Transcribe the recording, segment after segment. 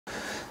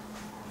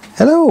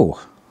Hello!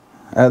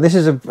 This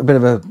is a bit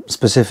of a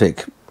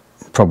specific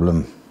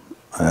problem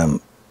that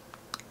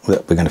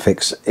we're going to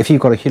fix. If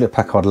you've got a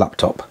Hewlett-Packard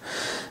laptop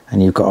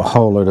and you've got a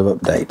whole load of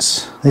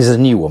updates, this is a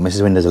new one, this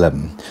is Windows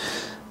 11.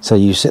 So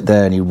you sit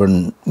there and you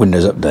run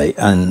Windows Update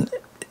and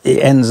it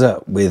ends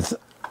up with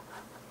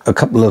a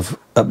couple of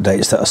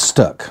updates that are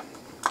stuck.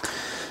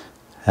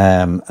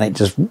 And it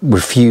just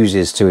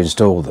refuses to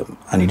install them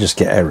and you just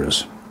get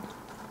errors.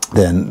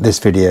 Then this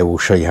video will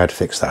show you how to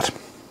fix that.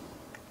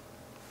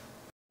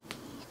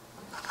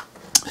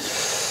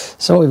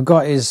 So what we've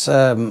got is,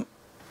 what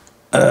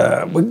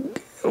I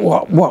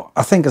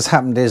think has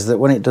happened is that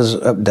when it does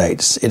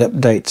updates, it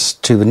updates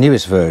to the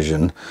newest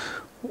version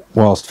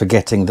whilst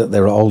forgetting that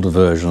there are older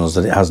versions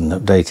that it hasn't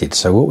updated.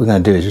 So what we're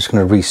going to do is just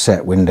going to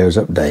reset Windows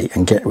Update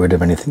and get rid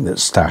of anything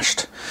that's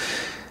stashed.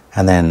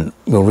 And then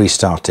we'll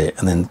restart it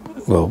and then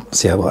we'll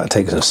see how that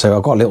takes us. So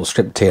I've got a little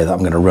script here that I'm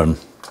going to run.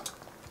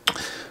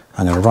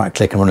 I'm going to right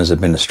click and run as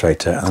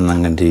administrator and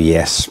I'm going to do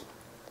yes.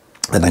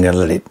 Then I'm going to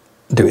let it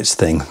do its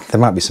thing. There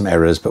might be some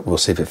errors, but we'll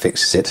see if it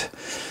fixes it.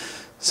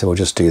 So we'll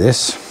just do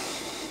this.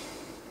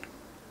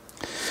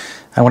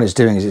 And what it's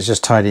doing is it's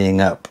just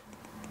tidying up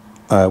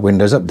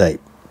Windows Update.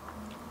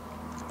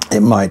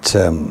 It might,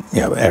 you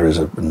know, errors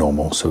are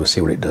normal, so we'll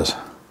see what it does.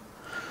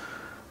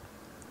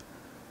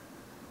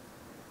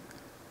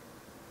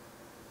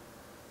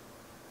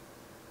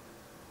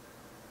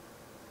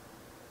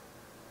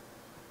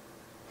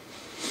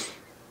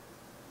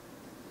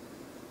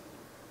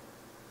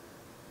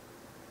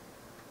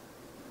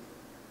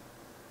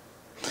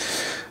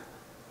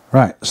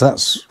 Right, so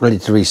that's ready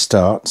to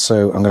restart.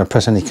 So I'm going to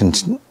press any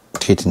continue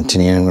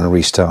and I'm going to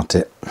restart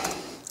it.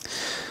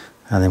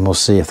 And then we'll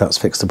see if that's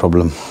fixed the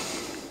problem.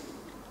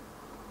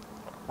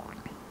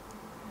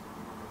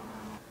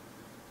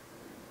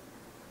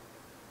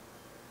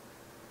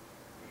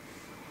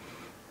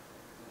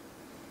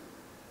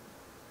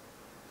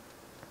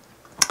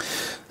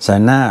 So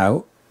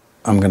now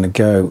I'm going to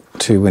go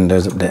to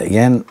Windows Update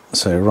again.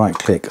 So right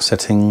click,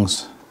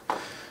 settings,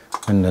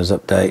 Windows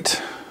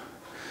Update.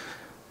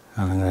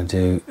 And I'm going to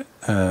do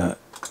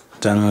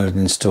download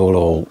and install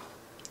all,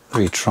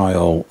 retry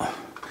all,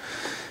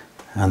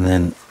 and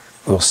then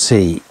we'll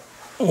see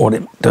what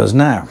it does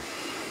now.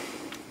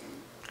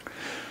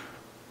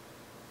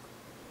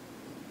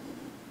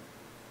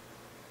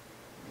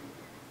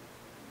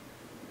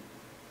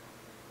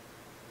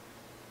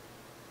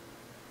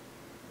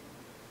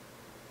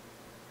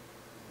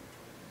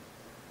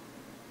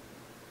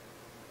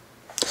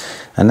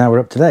 And now we're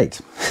up to date.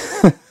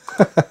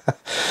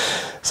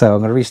 So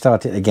I'm going to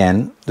restart it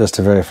again just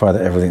to verify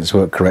that everything's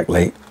worked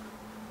correctly.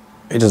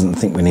 It doesn't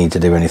think we need to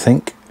do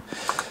anything.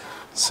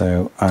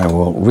 So I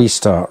will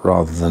restart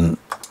rather than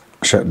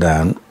shut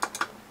down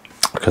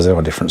because there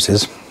are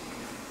differences.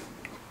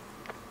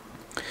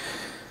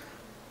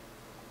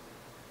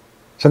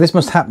 So this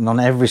must happen on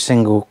every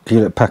single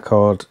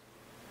Hewlett-Packard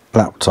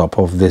laptop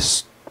of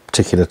this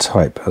particular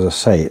type. As I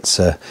say, it's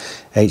a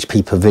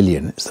HP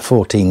Pavilion. It's the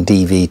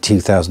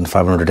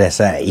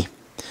 14DV2500SA.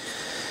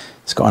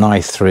 It's got an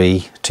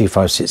i3,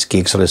 256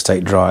 gig solid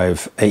state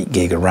drive, 8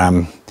 gig of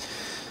RAM,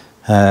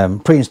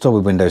 pre-installed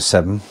with Windows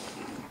 7.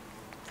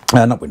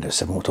 Not Windows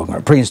 7, we're talking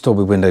about pre-installed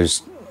with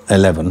Windows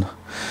 11.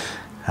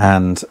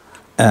 And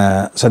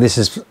so this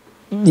is,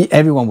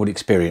 everyone would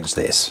experience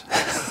this.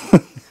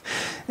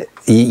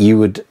 You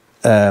would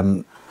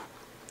turn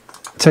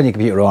your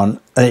computer on,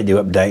 let it do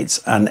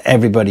updates, and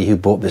everybody who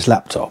bought this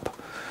laptop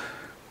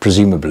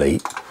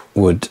presumably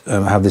would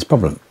have this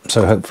problem.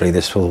 So hopefully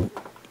this will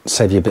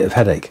save you a bit of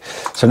headache.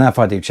 So now if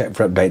I do check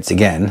for updates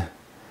again,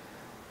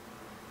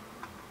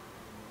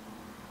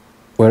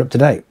 we're up to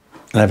date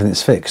and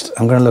everything's fixed.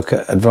 I'm going to look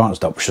at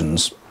advanced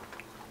options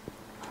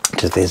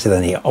to see if there's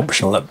any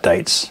optional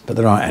updates, but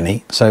there aren't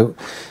any. So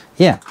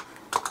yeah,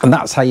 and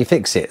that's how you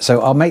fix it.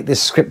 So I'll make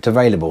this script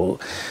available.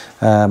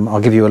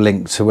 I'll give you a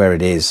link to where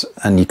it is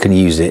and you can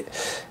use it.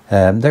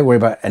 Don't worry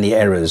about any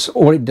errors.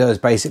 All it does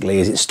basically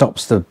is it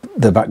stops the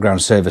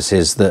background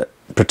services that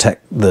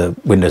protect the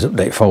Windows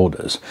Update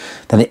folders.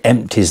 Then it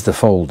empties the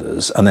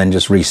folders and then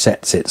just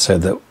resets it so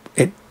that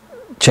it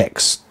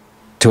checks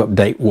to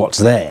update what's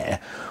there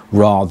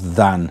rather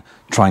than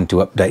trying to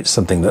update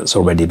something that's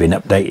already been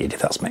updated, if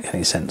that makes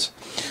any sense.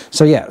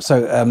 So yeah,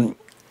 so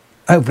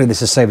hopefully this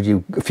has saved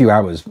you a few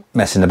hours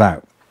messing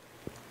about.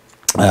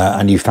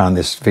 And you found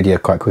this video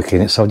quite quickly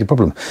and it solved your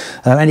problem.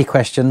 Any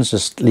questions,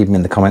 just leave them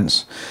in the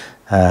comments.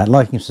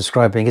 Liking and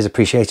subscribing is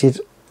appreciated.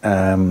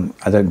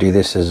 I don't do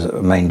this as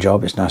a main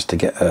job. It's nice to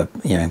get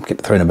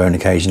get thrown a bone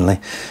occasionally.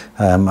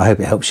 I hope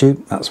it helps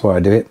you. That's why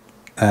I do it.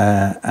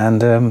 And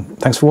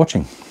thanks for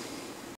watching.